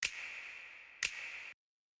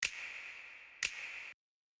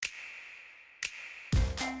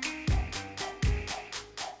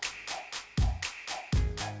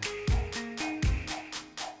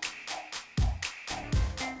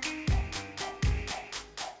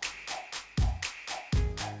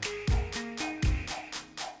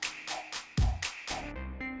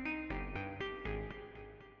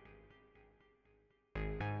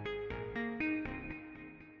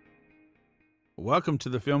Welcome to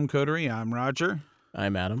the Film Coterie. I'm Roger.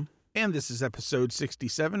 I'm Adam. And this is episode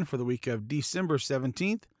 67 for the week of December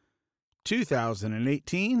 17th,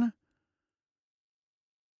 2018.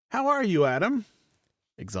 How are you, Adam?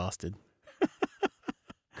 Exhausted.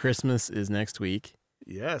 Christmas is next week.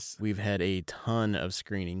 Yes. We've had a ton of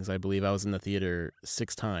screenings. I believe I was in the theater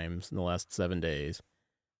 6 times in the last 7 days.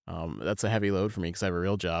 That's a heavy load for me because I have a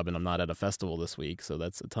real job and I'm not at a festival this week, so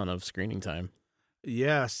that's a ton of screening time.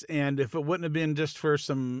 Yes, and if it wouldn't have been just for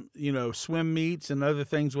some, swim meets and other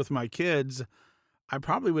things with my kids, I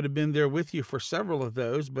probably would have been there with you for several of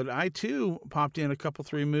those. But I, too, popped in a couple,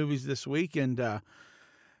 3 movies this week. And,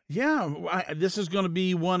 this is going to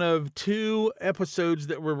be one of 2 episodes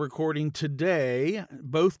that we're recording today,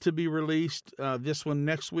 both to be released, this one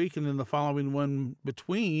next week and then the following one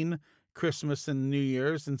between Christmas and New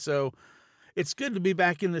Year's. And so it's good to be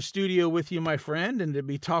back in the studio with you, my friend, and to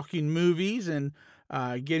be talking movies and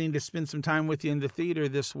getting to spend some time with you in the theater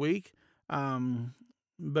this week.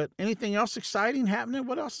 But anything else exciting happening?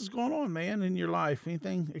 What else is going on, man, in your life?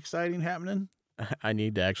 Anything exciting happening? I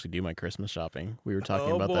need to actually do my Christmas shopping. We were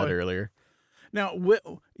talking about that earlier. Now,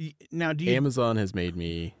 do you... Amazon has made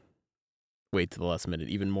me wait to the last minute,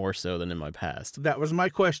 even more so than in my past. That was my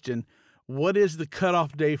question. What is the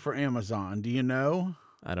cutoff day for Amazon? Do you know?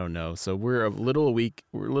 I don't know. So we're a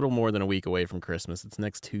little more than a week away from Christmas. It's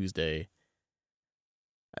next Tuesday.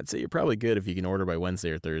 I'd say you're probably good if you can order by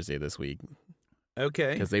Wednesday or Thursday this week.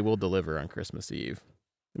 Okay. Because they will deliver on Christmas Eve.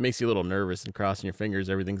 It makes you a little nervous and crossing your fingers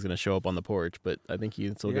everything's going to show up on the porch, but I think you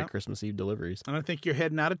can still get Christmas Eve deliveries. And I think you're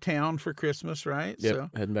heading out of town for Christmas, right?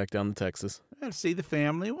 Yep, heading back down to Texas. To see the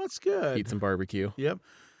family. Well, that's good. Eat some barbecue. Yep.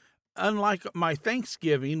 Unlike my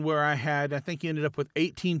Thanksgiving, where I think you ended up with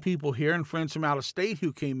 18 people here and friends from out of state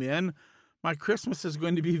who came in, my Christmas is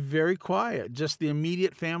going to be very quiet. Just the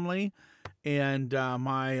immediate family and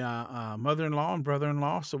my mother-in-law and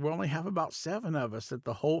brother-in-law. So we'll only have about 7 of us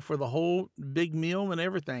for the whole big meal and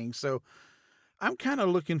everything. So I'm kind of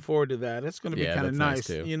looking forward to that. It's going to be kind of nice.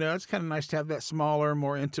 Too. It's kind of nice to have that smaller,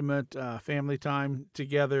 more intimate family time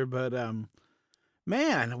together. But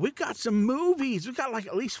man, we've got some movies. We've got like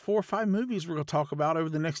at least 4 or 5 movies we're going to talk about over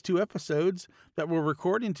the next 2 episodes that we're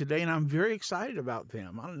recording today, and I'm very excited about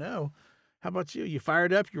them. I don't know. How about you? You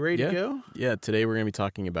fired up? You ready to go? Yeah, today we're going to be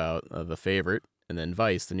talking about The Favorite and then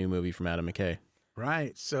Vice, the new movie from Adam McKay.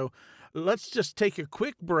 Right. So let's just take a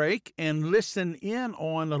quick break and listen in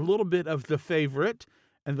on a little bit of The Favorite,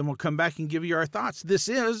 and then we'll come back and give you our thoughts. This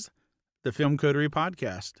is the Film Coterie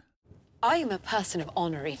Podcast. I am a person of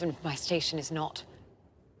honor, even if my station is not.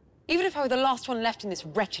 Even if I were the last one left in this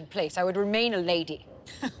wretched place, I would remain a lady.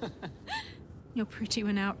 You're pretty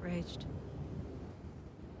when outraged.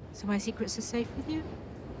 So my secrets are safe with you?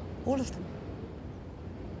 All of them.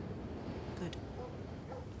 Good.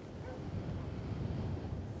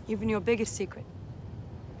 Even your biggest secret.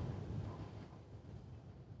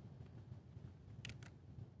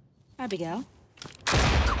 Abigail?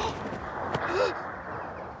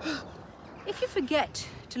 If you forget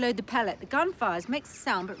to load the pellet, the gun fires, makes a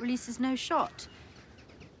sound but releases no shot.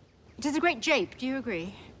 It is a great jape, do you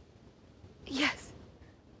agree? Yes.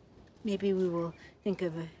 Maybe we will think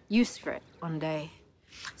of a use for it one day.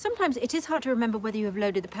 Sometimes it is hard to remember whether you have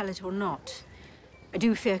loaded the pellet or not. I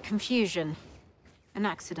do fear confusion and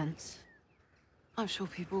accidents. I'm sure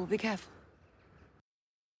people will be careful.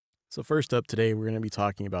 So first up today, we're going to be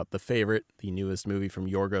talking about The Favorite, the newest movie from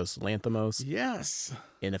Yorgos Lanthimos. Yes.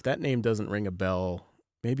 And if that name doesn't ring a bell,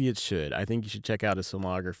 maybe it should. I think you should check out his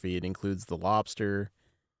filmography. It includes The Lobster,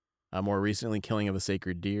 more recently Killing of a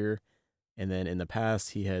Sacred Deer, and then in the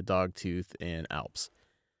past, he had Dogtooth and Alps.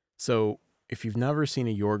 So if you've never seen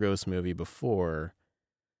a Yorgos movie before,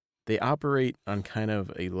 they operate on kind of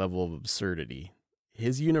a level of absurdity.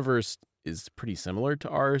 His universe is pretty similar to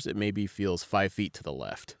ours. It maybe feels 5 feet to the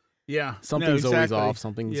left. Yeah. Something's exactly. always off.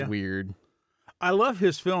 Something's weird. I love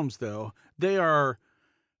his films, though.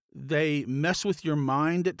 They mess with your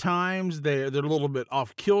mind at times. They're a little bit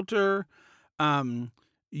off kilter.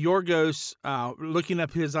 Yorgos, looking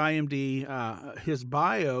up his IMDb, his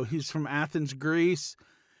bio, he's from Athens, Greece,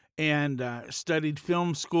 and studied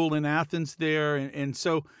film school in Athens there. And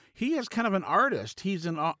so he is kind of an artist. He's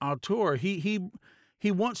an auteur. He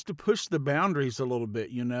wants to push the boundaries a little bit,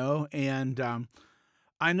 and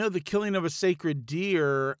I know The Killing of a Sacred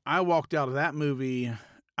Deer, I walked out of that movie.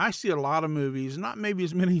 I see a lot of movies, not maybe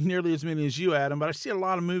nearly as many as you, Adam, but I see a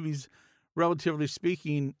lot of movies, relatively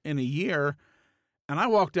speaking, in a year. And I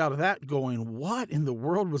walked out of that going, what in the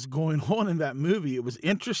world was going on in that movie? It was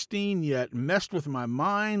interesting, yet messed with my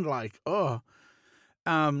mind. Some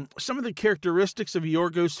of the characteristics of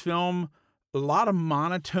Yorgos' film a lot of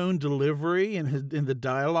monotone delivery in the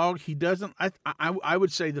dialogue. He doesn't. I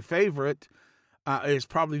would say The Favorite is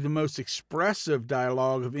probably the most expressive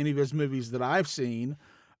dialogue of any of his movies that I've seen.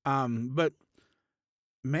 But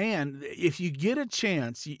man, if you get a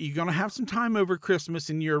chance, you're going to have some time over Christmas,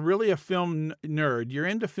 and you're really a film nerd. You're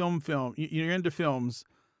into You're into films.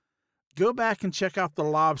 Go back and check out The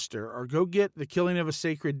Lobster, or go get The Killing of a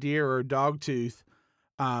Sacred Deer or Dogtooth.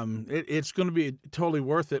 It's going to be totally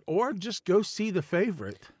worth it. Or just go see The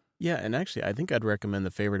Favorite. Yeah, and actually, I think I'd recommend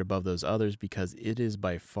The Favorite above those others because it is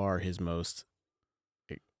by far his most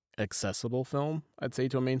accessible film, I'd say,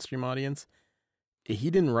 to a mainstream audience.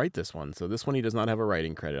 He didn't write this one, so this one he does not have a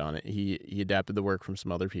writing credit on it. He adapted the work from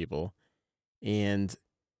some other people, and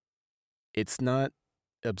it's not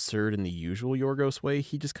absurd in the usual Yorgos way.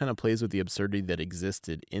 He just kind of plays with the absurdity that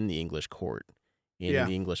existed in the English court and in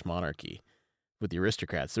the English monarchy with the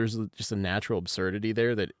aristocrats. There's just a natural absurdity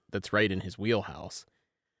there that's right in his wheelhouse.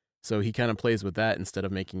 So he kind of plays with that instead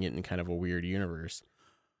of making it in kind of a weird universe.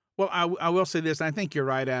 Well, I will say this. I think you're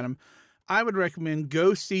right, Adam. I would recommend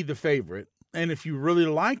go see The Favorite. And if you really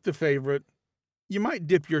like The Favorite, you might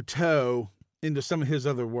dip your toe into some of his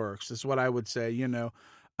other works, is what I would say, you know.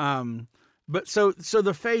 But so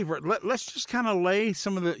The Favorite, let's just kind of lay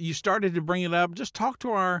some of you started to bring it up. Just talk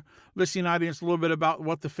to our listening audience a little bit about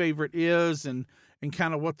what The Favorite is and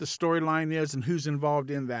kind of what the storyline is and who's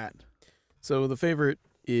involved in that. So The Favorite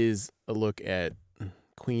is a look at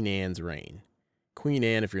Queen Anne's reign. Queen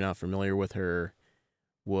Anne, if you're not familiar with her,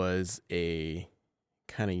 was a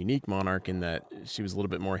kind of unique monarch in that she was a little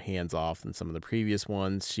bit more hands-off than some of the previous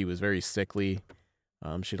ones. She was very sickly.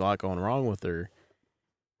 She had a lot going wrong with her.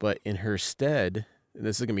 But in her stead, and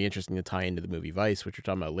this is going to be interesting to tie into the movie Vice, which we're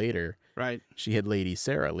talking about later, right? She had Lady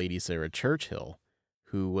Sarah Churchill,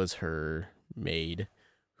 who was her maid,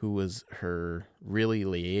 who was her really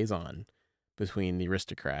liaison between the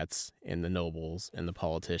aristocrats and the nobles and the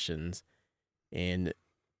politicians. And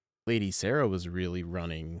Lady Sarah was really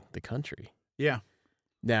running the country. Yeah.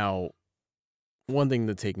 Now, one thing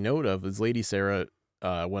to take note of is Lady Sarah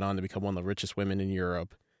went on to become one of the richest women in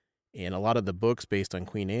Europe, and a lot of the books based on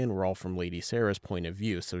Queen Anne were all from Lady Sarah's point of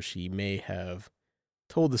view, so she may have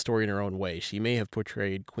told the story in her own way. She may have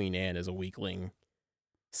portrayed Queen Anne as a weakling,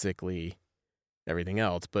 sickly, everything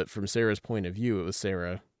else, but from Sarah's point of view, it was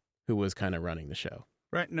Sarah who was kind of running the show.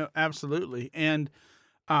 Right, no, absolutely. And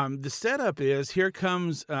the setup is, here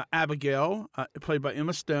comes Abigail, played by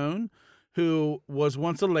Emma Stone, who was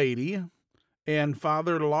once a lady, and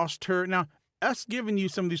father lost her. Now, us giving you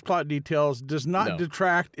some of these plot details does not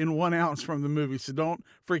detract in 1 ounce from the movie, so don't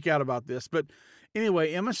freak out about this. But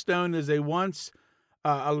anyway, Emma Stone is once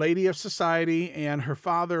a lady of society, and her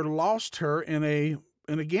father lost her in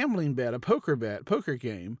a gambling bet, a poker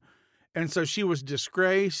game. And so she was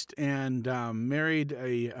disgraced and married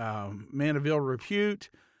a man of ill repute,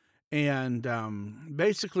 and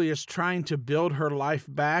basically is trying to build her life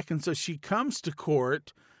back. And so she comes to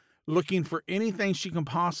court looking for anything she can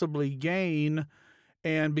possibly gain,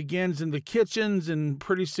 and begins in the kitchens, and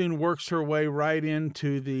pretty soon works her way right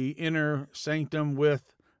into the inner sanctum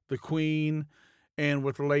with the Queen and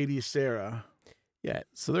with Lady Sarah. Yeah,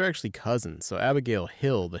 so they're actually cousins. So Abigail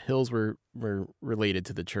Hill, the Hills were related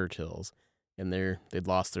to the Churchills, and they'd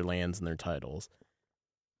lost their lands and their titles.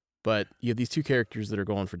 But you have these two characters that are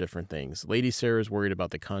going for different things. Lady Sarah's worried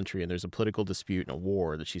about the country, and there's a political dispute and a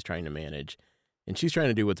war that she's trying to manage. And she's trying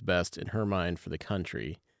to do what's best in her mind for the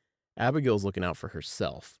country. Abigail's looking out for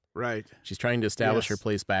herself. Right. She's trying to establish her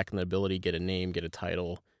place back in the ability, get a name, get a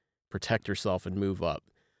title, protect herself, and move up.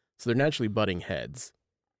 So they're naturally butting heads.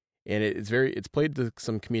 And it's played to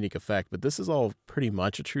some comedic effect, but this is all pretty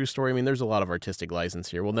much a true story. I mean, there's a lot of artistic license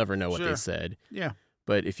here. We'll never know what they said. Yeah.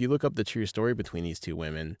 But if you look up the true story between these two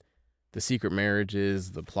women, the secret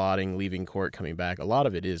marriages, the plotting, leaving court, coming back, a lot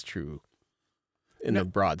of it is true in the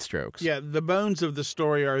broad strokes. Yeah, the bones of the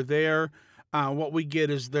story are there. What we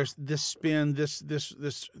get is there's this spin, this,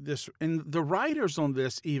 and the writers on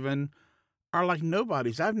this even are like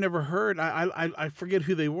nobodies. I've never heard. I forget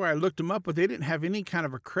who they were. I looked them up, but they didn't have any kind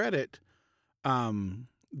of a credit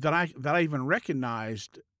that I even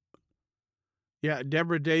recognized. Yeah,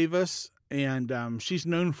 Deborah Davis, and she's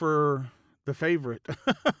known for The Favorite.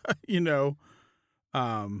 You know,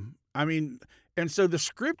 I mean, and so the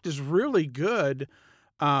script is really good.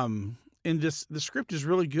 The script is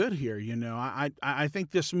really good here. You know, I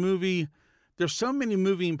think this movie, there's so many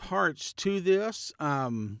moving parts to this.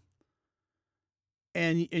 And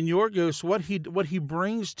Yorgos, what he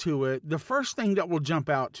brings to it, the first thing that will jump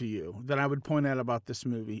out to you that I would point out about this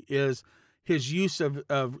movie is his use of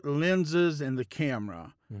lenses and the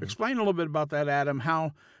camera. Mm-hmm. Explain a little bit about that, Adam,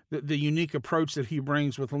 how the unique approach that he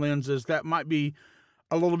brings with lenses that might be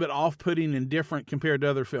a little bit off-putting and different compared to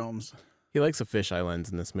other films. He likes a fisheye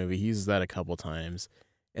lens in this movie. He uses that a couple times.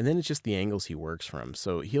 And then it's just the angles he works from.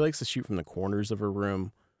 So he likes to shoot from the corners of a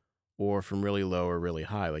room or from really low or really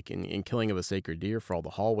high. Like in Killing of a Sacred Deer, for all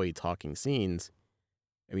the hallway talking scenes,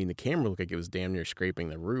 I mean, the camera looked like it was damn near scraping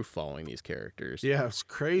the roof following these characters. Yeah, it's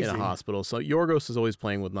crazy. In a hospital. So Yorgos is always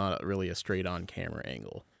playing with not really a straight-on camera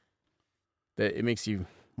angle. That it makes you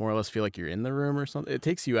more or less feel like you're in the room or something. It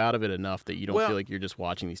takes you out of it enough that you don't feel like you're just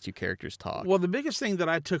watching these two characters talk. Well, the biggest thing that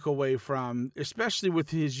I took away from, especially with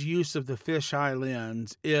his use of the fisheye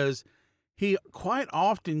lens, is he quite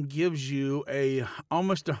often gives you a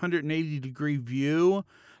almost 180-degree view.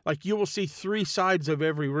 Like you will see three sides of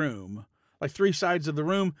every room, like three sides of the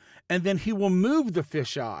room, and then he will move the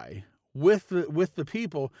fisheye with the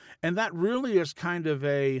people, and that really is kind of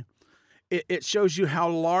it shows you how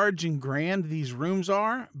large and grand these rooms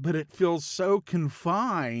are, but it feels so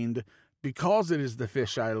confined because it is the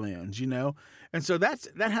fisheye lens, you know? And so that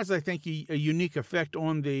has, I think, a unique effect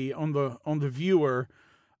on the viewer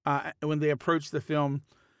when they approach the film.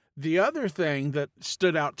 The other thing that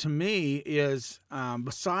stood out to me is,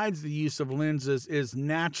 besides the use of lenses, is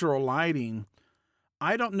natural lighting.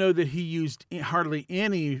 I don't know that he used hardly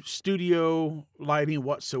any studio lighting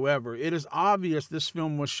whatsoever. It is obvious this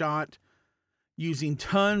film was shot using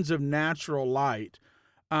tons of natural light.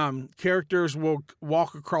 Characters will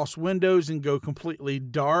walk across windows and go completely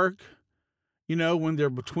dark, you know, when they're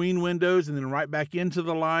between windows, and then right back into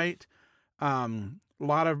the light. A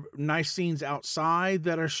lot of nice scenes outside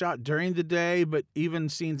that are shot during the day, but even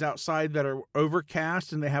scenes outside that are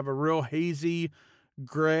overcast and they have a real hazy,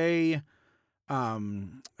 gray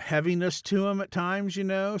heaviness to them at times, you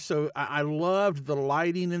know. So I loved the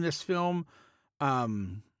lighting in this film.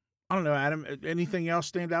 I don't know, Adam, anything else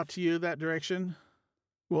stand out to you that direction?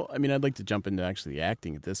 Well, I mean, I'd like to jump into actually the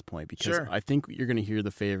acting at this point because Sure. I think you're going to hear the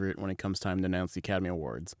favorite when it comes time to announce the Academy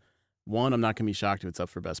Awards. One, I'm not going to be shocked if it's up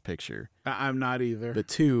for Best Picture. I'm not either. But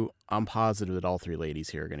two, I'm positive that all three ladies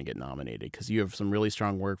here are going to get nominated because you have some really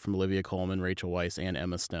strong work from Olivia Colman, Rachel Weisz, and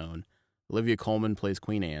Emma Stone. Olivia Colman plays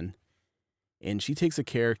Queen Anne, and she takes a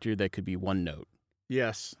character that could be one note.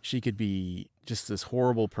 Yes. She could be just this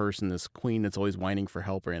horrible person, this queen that's always whining for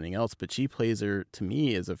help or anything else, but she plays her, to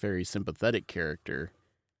me, as a very sympathetic character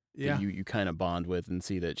Yeah. that you kind of bond with and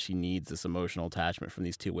see that she needs this emotional attachment from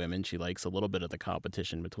these two women. She likes a little bit of the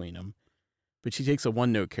competition between them. But she takes a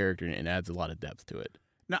one-note character and adds a lot of depth to it.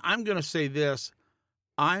 Now, I'm going to say this.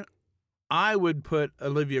 I would put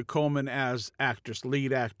Olivia Colman as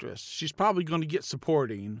lead actress. She's probably going to get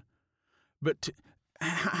supporting, but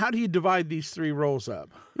how do you divide these three roles up?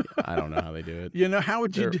 I don't know how they do it. You know, how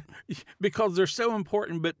would you because they're so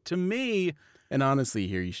important, but to me... And honestly,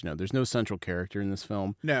 here you should know, there's no central character in this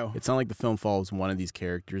film. No. It's not like the film follows one of these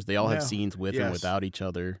characters. They all have No. scenes with and without each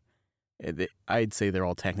other. I'd say they're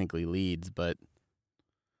all technically leads, but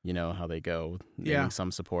you know how they go.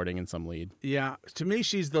 Some supporting and some lead. Yeah. To me,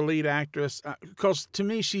 she's the lead actress because to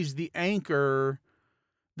me, she's the anchor.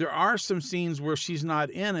 There are some scenes where she's not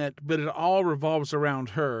in it, but it all revolves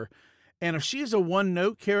around her. And if she's a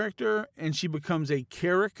one-note character and she becomes a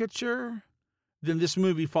caricature, then this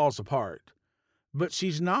movie falls apart. But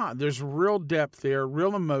she's not. There's real depth there,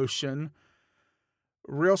 real emotion,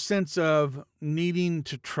 real sense of needing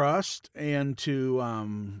to trust and to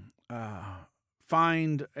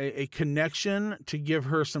find a connection to give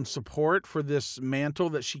her some support for this mantle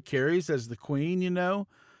that she carries as the queen, you know.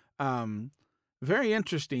 Very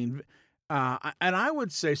interesting. And I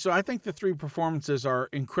would say, so I think the three performances are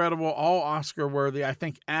incredible, all Oscar worthy. I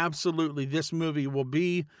think absolutely this movie will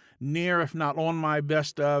be near, if not on my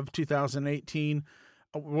best of 2018.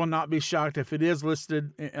 I will not be shocked if it is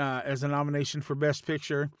listed as a nomination for Best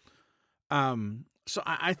Picture. So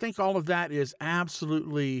I think all of that is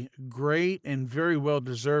absolutely great and very well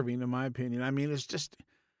deserving, in my opinion. I mean, it's just,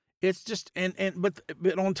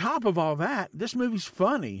 but on top of all that, this movie's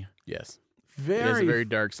funny. Yes. It has a very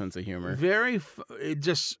dark sense of humor. It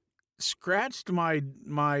just scratched my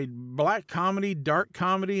black comedy, dark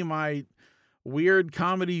comedy, my weird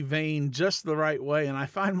comedy vein just the right way, and I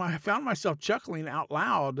found myself chuckling out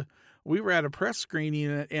loud. We were at a press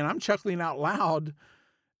screening, and I'm chuckling out loud,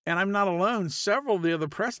 and I'm not alone. Several of the other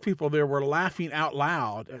press people there were laughing out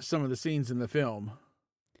loud at some of the scenes in the film.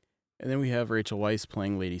 And then we have Rachel Weisz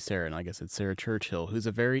playing Lady Sarah, and I guess it's Sarah Churchill, who's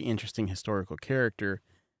a very interesting historical character,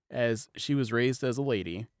 as she was raised as a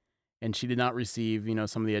lady, and she did not receive,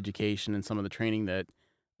 some of the education and some of the training that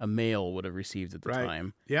a male would have received at the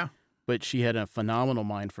time. Yeah. But she had a phenomenal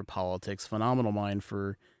mind for politics, phenomenal mind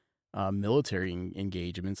for military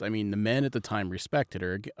engagements. I mean, the men at the time respected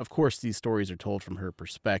her. Of course, these stories are told from her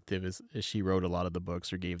perspective as she wrote a lot of the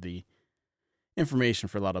books or gave the information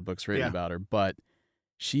for a lot of books written about her. But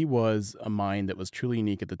she was a mind that was truly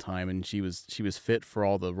unique at the time, and she was fit for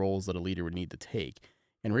all the roles that a leader would need to take.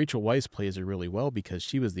 And Rachel Weisz plays her really well because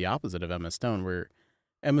she was the opposite of Emma Stone, where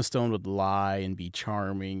Emma Stone would lie and be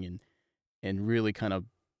charming and really kind of,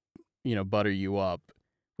 butter you up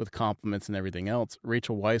with compliments and everything else.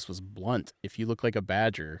 Rachel Weisz was blunt. If you look like a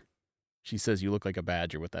badger, she says you look like a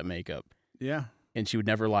badger with that makeup. Yeah. And she would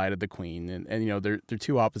never lie to the queen. And they're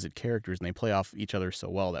two opposite characters, and they play off each other so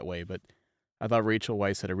well that way. But I thought Rachel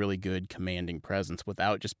Weisz had a really good commanding presence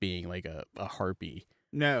without just being like a harpy.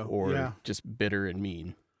 No. Or just bitter and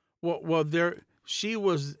mean. Well, she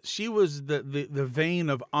was the vein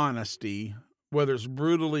of honesty, whether it's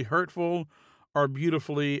brutally hurtful or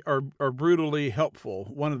beautifully or brutally helpful,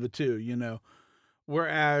 one of the two,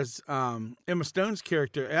 Whereas Emma Stone's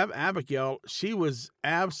character, Abigail, she was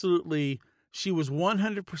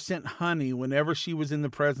 100% honey whenever she was in the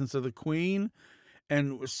presence of the queen.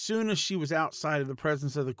 And as soon as she was outside of the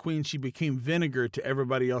presence of the queen, she became vinegar to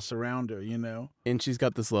everybody else around her, And she's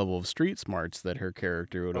got this level of street smarts that her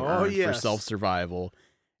character would earn for self-survival.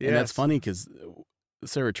 Yes. And that's funny because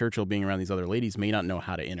Sarah Churchill, being around these other ladies, may not know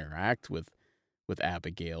how to interact with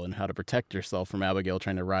Abigail and how to protect herself from Abigail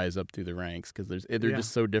trying to rise up through the ranks, because they're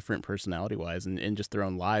just so different personality-wise, and just their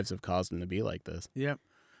own lives have caused them to be like this. Yep.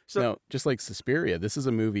 So now, just like Suspiria, this is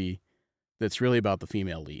a movie that's really about the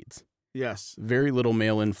female leads. Yes. Very little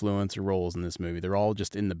male influence or roles in this movie. They're all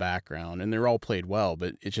just in the background, and they're all played well,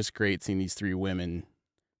 but it's just great seeing these three women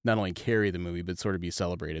not only carry the movie, but sort of be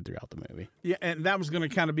celebrated throughout the movie. Yeah, and that was going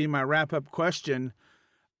to kind of be my wrap-up question.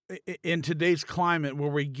 In today's climate,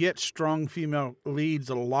 where we get strong female leads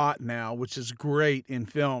a lot now, which is great in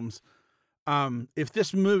films, if this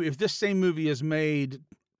same movie is made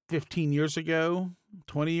 15 years ago,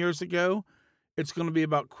 20 years ago, it's going to be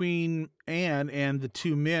about Queen Anne and the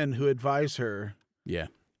two men who advise her. Yeah,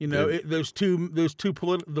 those two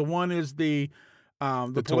the one is the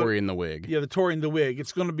Tory and the Whig. Yeah, the Tory and the Whig.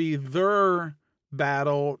 It's going to be their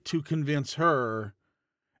battle to convince her.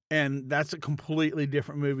 And that's a completely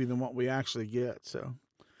different movie than what we actually get. So,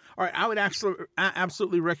 all right, I would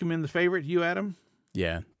absolutely recommend The Favorite. You, Adam?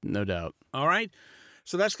 Yeah, no doubt. All right.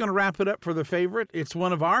 So that's going to wrap it up for The Favorite. It's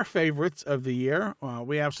one of our favorites of the year.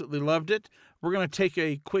 We absolutely loved it. We're going to take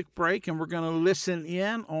a quick break, and we're going to listen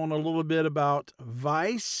in on a little bit about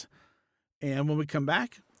Vice. And when we come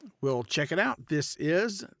back, we'll check it out. This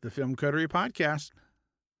is the Film Coterie Podcast.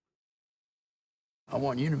 I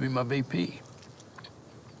want you to be my VP.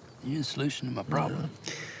 You're the solution to my problem.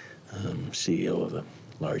 I'm CEO of a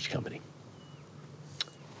large company.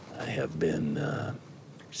 I have been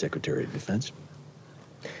Secretary of Defense.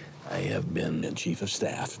 I have been Chief of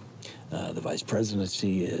Staff. The Vice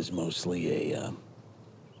Presidency is mostly a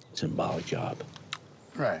symbolic job.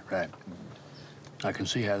 Right. I can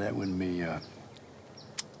see how that wouldn't be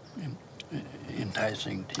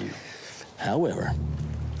enticing to you. However,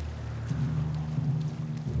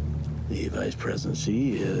 the Vice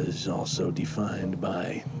Presidency is also defined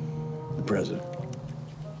by the President.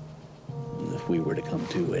 And if we were to come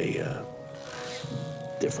to a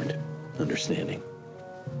different understanding.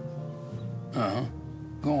 Uh-huh.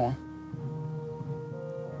 Go on.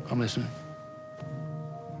 I'm listening.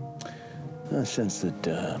 I sense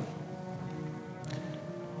that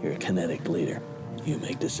you're a kinetic leader. You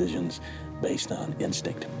make decisions based on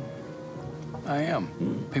instinct. I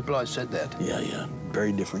am. People always said that. Yeah.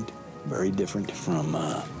 Very different. Very different from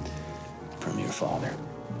your father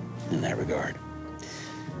in that regard.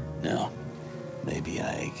 Now, maybe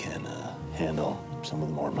I can handle some of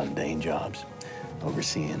the more mundane jobs,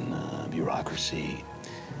 overseeing bureaucracy,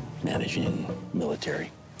 managing military,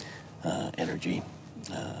 energy,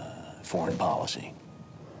 foreign policy.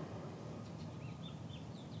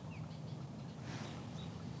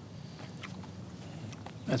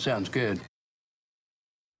 That sounds good.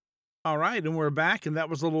 All right, and we're back, and that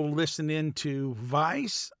was a little listen into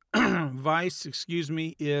Vice. Vice,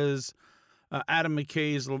 is Adam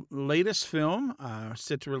McKay's latest film,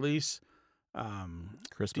 set to release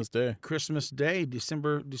Christmas Day,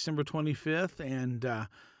 December 25th. And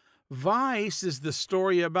Vice is the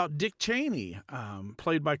story about Dick Cheney,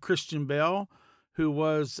 played by Christian Bale, who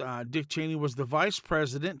was Dick Cheney was the vice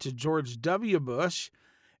president to George W. Bush,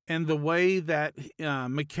 and the way that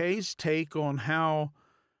McKay's take on how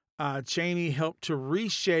Cheney helped to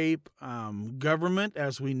reshape government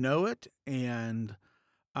as we know it, and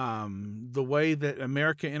the way that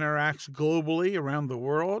America interacts globally around the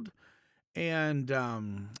world, and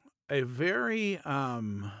a very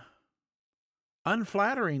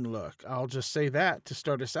unflattering look. I'll just say that to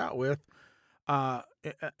start us out with,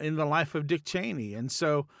 in the life of Dick Cheney. And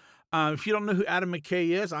so, if you don't know who Adam McKay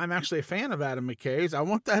is, I'm actually a fan of Adam McKay's. I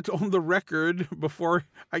want that on the record before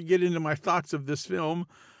I get into my thoughts of this film.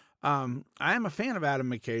 I am a fan of Adam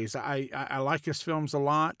McKay's. I like his films a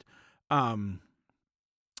lot.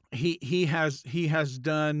 He has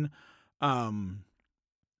done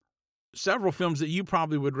several films that you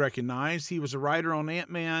probably would recognize. He was a writer on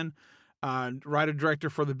Ant-Man, writer-director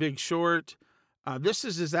for The Big Short. This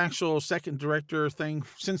is his actual second director thing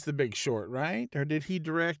since The Big Short, right? Or did he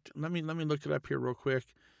direct? Let me look it up here real quick.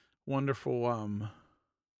 Wonderful.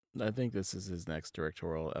 I think this is his next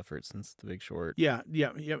directorial effort since The Big Short. Yeah.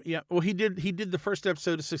 Well, he did the first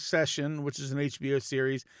episode of Succession, which is an HBO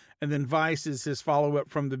series, and then Vice is his follow-up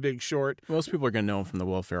from The Big Short. Most people are going to know him from the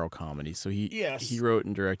Will Ferrell comedy. So he wrote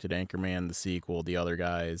and directed Anchorman, the sequel, The Other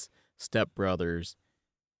Guys, Step Brothers.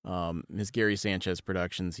 His Gary Sanchez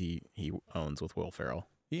Productions he owns with Will Ferrell.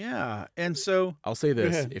 Yeah, and so I'll say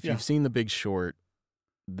this: if you've seen The Big Short,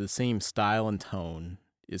 the same style and tone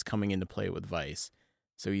is coming into play with Vice.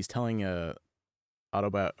 So he's telling a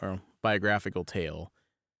biographical tale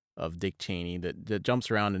of Dick Cheney that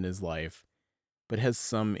jumps around in his life, but has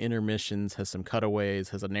some intermissions, has some cutaways,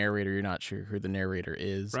 has a narrator. You're not sure who the narrator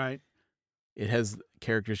is. Right. It has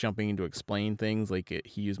characters jumping in to explain things, like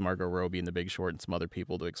he used Margot Robbie in The Big Short and some other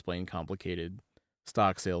people to explain complicated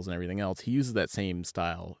stock sales and everything else. He uses that same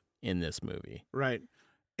style in this movie. Right.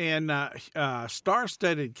 And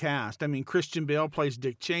star-studded cast. I mean, Christian Bale plays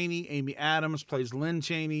Dick Cheney. Amy Adams plays Lynn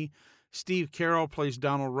Cheney. Steve Carell plays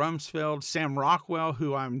Donald Rumsfeld. Sam Rockwell,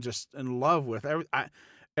 who I'm just in love with.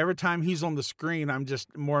 Every time he's on the screen, I'm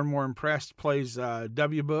just more and more impressed, plays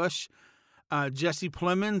W. Bush. Jesse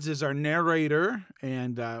Plemons is our narrator,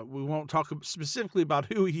 and we won't talk specifically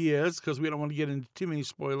about who he is because we don't want to get into too many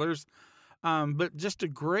spoilers. But just a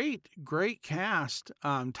great cast.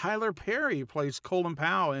 Tyler Perry plays Colin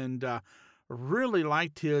Powell, and really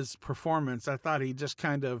liked his performance. I thought he just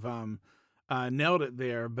kind of nailed it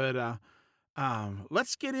there. But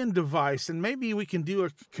let's get into Vice, and maybe we can do a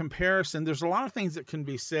comparison. There's a lot of things that can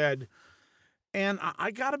be said. And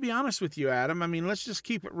I got to be honest with you, Adam. I mean, let's just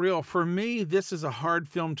keep it real. For me, this is a hard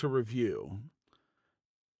film to review.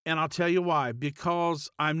 And I'll tell you why. Because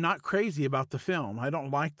I'm not crazy about the film. I don't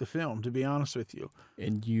like the film, to be honest with you.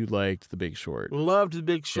 And you liked The Big Short. Loved The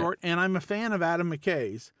Big Short, and I'm a fan of Adam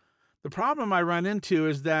McKay's. The problem I run into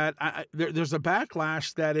is that there's a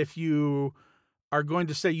backlash that if you are going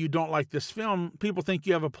to say you don't like this film, people think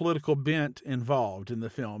you have a political bent involved in the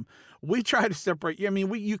film. We try to separate. I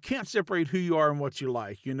mean, you can't separate who you are and what you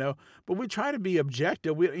like, But we try to be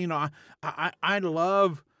objective. I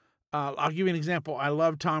love. I'll give you an example. I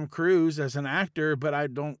love Tom Cruise as an actor, but I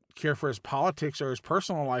don't care for his politics or his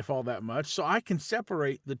personal life all that much. So I can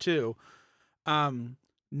separate the two.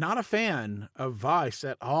 Not a fan of Vice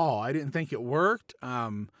at all. I didn't think it worked.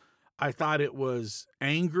 I thought it was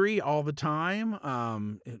angry all the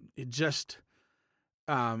time. It just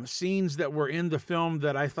scenes that were in the film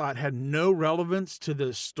that I thought had no relevance to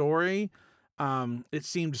the story. It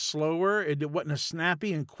seemed slower. It wasn't as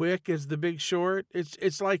snappy and quick as The Big Short.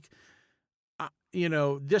 It's like,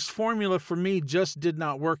 this formula for me just did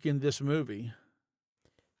not work in this movie.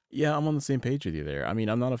 Yeah, I'm on the same page with you there. I mean,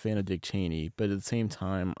 I'm not a fan of Dick Cheney, but at the same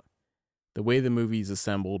time, the way the movie's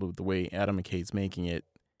assembled, the way Adam McKay's making it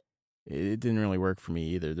didn't really work for me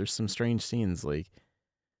either. There's some strange scenes. Like,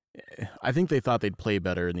 I think they thought they'd play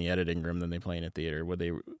better in the editing room than they play in a theater, where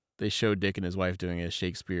they showed Dick and his wife doing a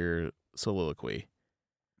Shakespeare soliloquy.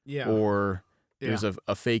 Yeah. Or there's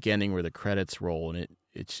a fake ending where the credits roll, and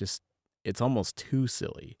it's almost too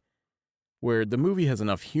silly. Where the movie has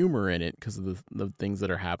enough humor in it because of the things that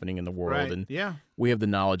are happening in the world. Right. And yeah. We have the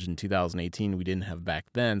knowledge in 2018 we didn't have back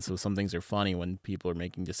then, so some things are funny when people are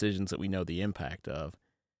making decisions that we know the impact of.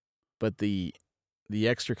 But the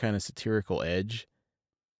extra kind of satirical edge,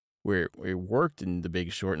 where it worked in The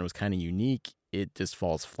Big Short and it was kind of unique, it just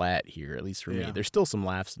falls flat here, at least for me. There's still some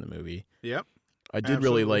laughs in the movie. Yep. I did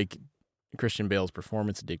really like Christian Bale's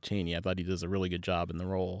performance of Dick Cheney. I thought he does a really good job in the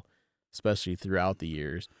role, especially throughout the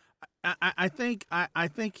years. I think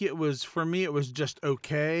it was, for me, it was just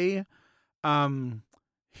okay.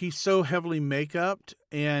 He's so heavily make-upped,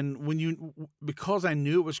 and because I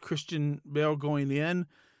knew it was Christian Bale going in,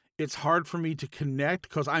 it's hard for me to connect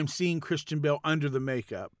because I'm seeing Christian Bale under the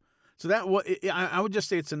makeup. So I would just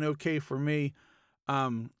say it's an okay for me.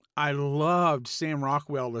 I loved Sam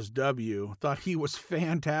Rockwell as W. Thought he was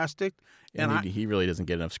fantastic. And he really doesn't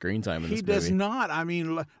get enough screen time in this movie. He does not. I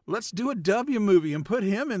mean, let's do a W movie and put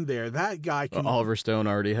him in there. That guy can... Oliver Stone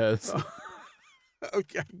already has.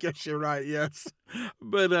 Okay, I guess you're right. Yes,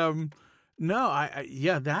 but no,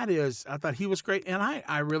 that is. I thought he was great, and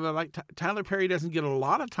I really like Tyler Perry. Doesn't get a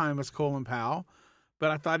lot of time as Colin Powell,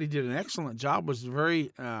 but I thought he did an excellent job. Was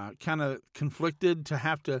very kind of conflicted to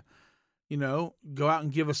have to, go out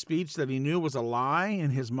and give a speech that he knew was a lie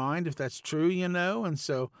in his mind, if that's true, and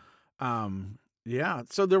so. Yeah,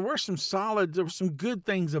 so there were some good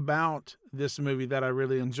things about this movie that I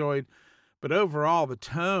really enjoyed, but overall the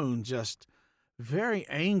tone just very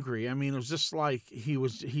angry. I mean, it was just like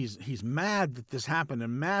he's mad that this happened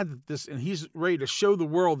and and he's ready to show the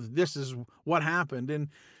world that this is what happened. And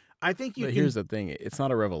I think here's the thing: it's not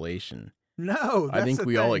a revelation. No, I think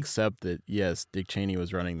we all accept that. Yes, Dick Cheney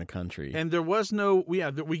was running the country, and there was no. We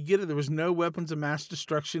get it. There was no weapons of mass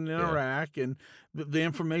destruction in Iraq, and the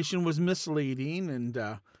information was misleading.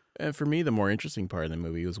 And for me, the more interesting part of the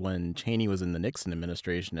movie was when Cheney was in the Nixon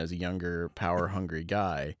administration as a younger, power-hungry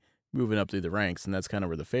guy, moving up through the ranks, and that's kind of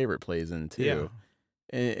where the favorite plays in too.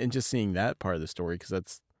 Yeah. And just seeing that part of the story, because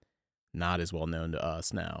that's not as well known to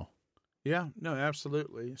us now. Yeah, no,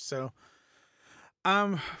 absolutely. So.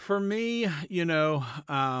 For me,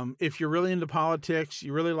 if you're really into politics,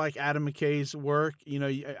 you really like Adam McKay's work,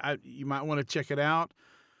 you might want to check it out.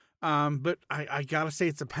 But I gotta say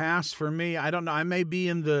it's a pass for me. I don't know. I may be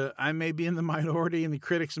in the minority, and the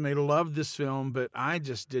critics may love this film, but I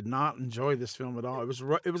just did not enjoy this film at all. It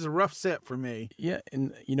was a rough set for me. Yeah,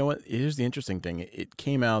 and you know what? Here's the interesting thing. It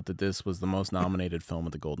came out that this was the most nominated film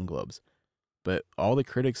at the Golden Globes, but all the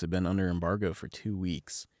critics have been under embargo for 2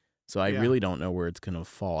 weeks. So I really don't know where it's going to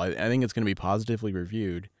fall. I think it's going to be positively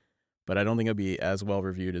reviewed, but I don't think it'll be as well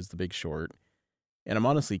reviewed as The Big Short. And I'm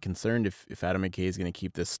honestly concerned if Adam McKay is going to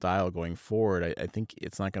keep this style going forward. I think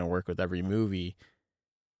it's not going to work with every movie,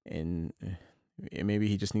 and maybe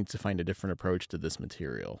he just needs to find a different approach to this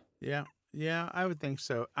material. Yeah, I would think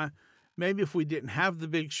so. Maybe if we didn't have The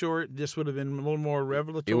Big Short, this would have been a little more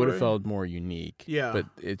revelatory. It would have felt more unique. Yeah. But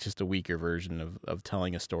it's just a weaker version of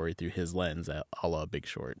telling a story through his lens, a la Big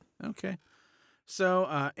Short. Okay.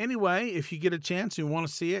 So anyway, if you get a chance and want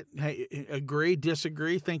to see it, hey, agree,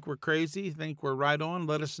 disagree, think we're crazy, think we're right on,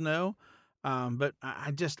 let us know. But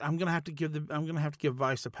I'm gonna have to give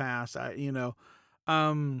Vice a pass.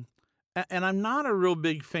 And I'm not a real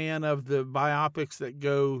big fan of the biopics that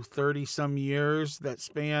go 30-some years, that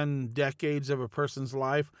span decades of a person's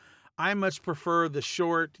life. I much prefer the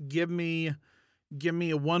short, give me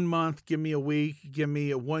a 1 month, give me a week, give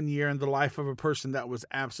me a 1 year in the life of a person that was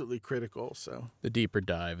absolutely critical. So the deeper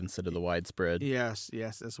dive instead of the widespread. Yes,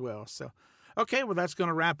 as well. So, okay, well, that's going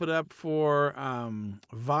to wrap it up for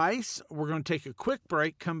Vice. We're going to take a quick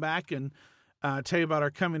break, come back and tell you about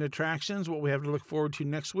our coming attractions, what we have to look forward to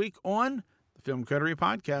next week on the Film Coterie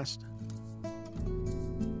Podcast.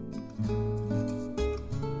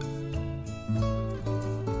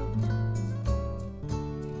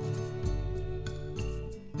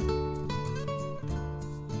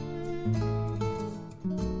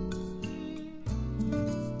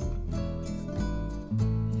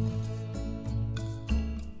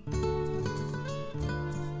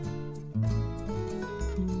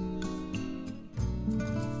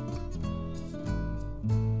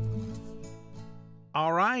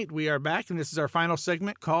 All right, we are back, and this is our final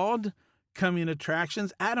segment called Coming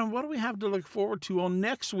Attractions. Adam, what do we have to look forward to on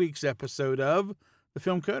next week's episode of the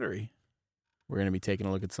Film Coterie? We're going to be taking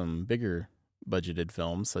a look at some bigger budgeted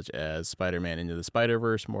films, such as Spider-Man Into the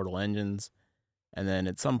Spider-Verse, Mortal Engines, and then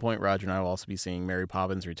at some point, Roger and I will also be seeing Mary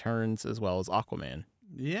Poppins Returns, as well as Aquaman.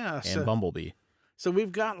 Yeah. And Bumblebee. So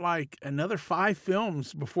we've got like another 5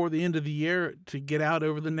 films before the end of the year to get out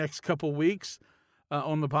over the next couple weeks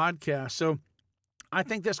on the podcast. So I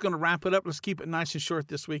think that's going to wrap it up. Let's keep it nice and short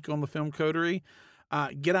this week on the Film Coterie.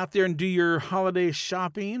 Get out there and do your holiday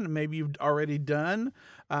shopping. Maybe you've already done.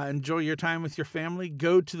 Enjoy your time with your family.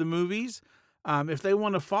 Go to the movies. If they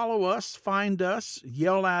want to follow us, find us,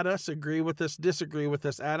 yell at us, agree with us, disagree with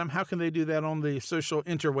us, Adam, how can they do that on the social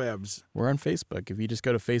interwebs? We're on Facebook. If you just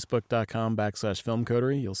go to facebook.com/Film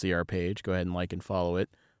Coterie, you'll see our page. Go ahead and like and follow it.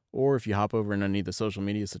 Or if you hop over in any of the social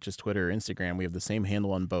media, such as Twitter or Instagram, we have the same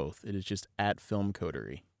handle on both. It is just @Film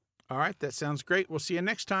Coterie. All right, that sounds great. We'll see you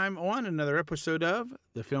next time on another episode of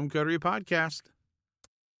the Film Coterie Podcast.